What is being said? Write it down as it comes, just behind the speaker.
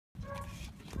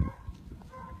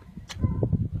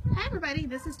everybody,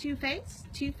 this is Two-Face.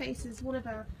 Two-Face is one of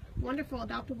our wonderful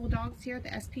adoptable dogs here at the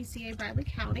SPCA of Bradley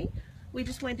County. We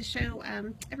just wanted to show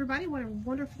everybody what a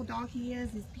wonderful dog he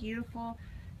is. He's beautiful.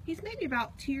 He's maybe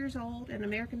about 2 years old, an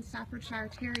American Staffordshire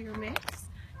Terrier mix.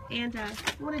 And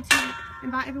wanted to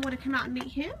invite everyone to come out and meet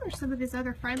him or some of his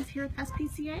other friends here at the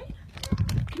SPCA.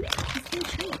 Come here, he's going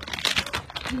to treat.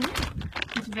 Come here.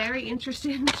 He's very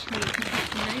interested in treat. He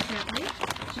takes him very gently.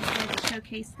 Just wanted to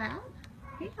showcase that.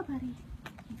 Here you go, buddy.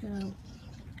 Here you go.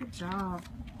 Good job.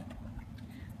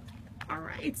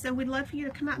 Alright, so we'd love for you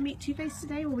to come out and meet Two-Face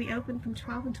today. We'll be open from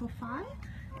 12 until 5.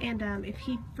 And if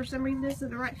he, for some reason, isn't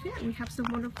the right fit, we have some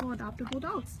wonderful adoptable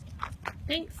dogs.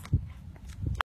 Thanks.